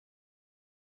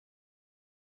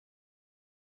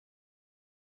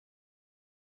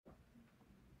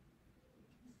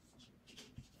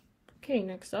Okay,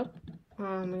 next up,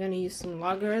 I'm going to use some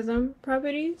logarithm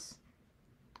properties.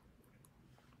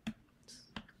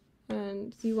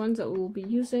 And the ones that we'll be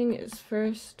using is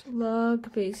first,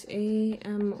 log base a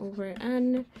m over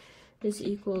n is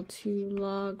equal to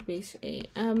log base a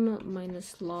m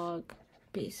minus log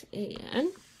base a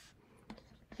n.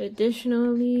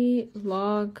 Additionally,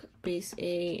 log base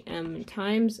a m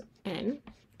times n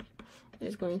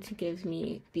is going to give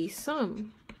me the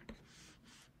sum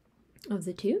of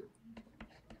the two.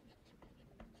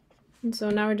 And so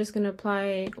now we're just going to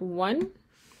apply 1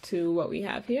 to what we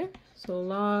have here. So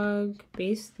log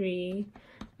base 3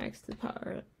 x to the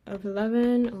power of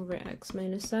 11 over x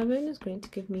minus 7 is going to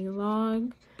give me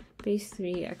log base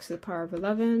 3 x to the power of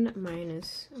 11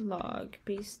 minus log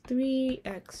base 3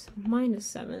 x minus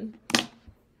 7.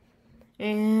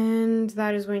 And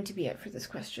that is going to be it for this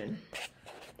question.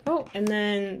 Oh, and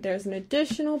then there's an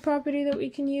additional property that we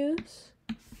can use.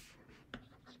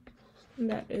 And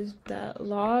that is that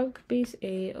log base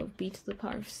a of b to the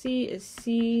power of c is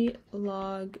c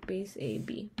log base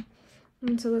ab.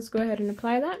 And so let's go ahead and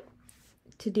apply that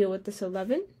to deal with this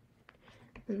 11.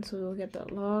 And so we'll get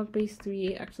that log base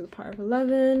 3 x to the power of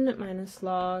 11 minus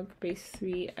log base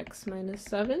 3 x minus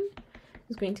 7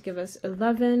 is going to give us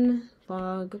 11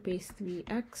 log base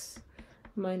 3x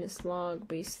minus log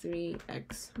base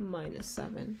 3x minus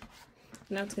 7.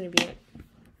 And that's going to be it.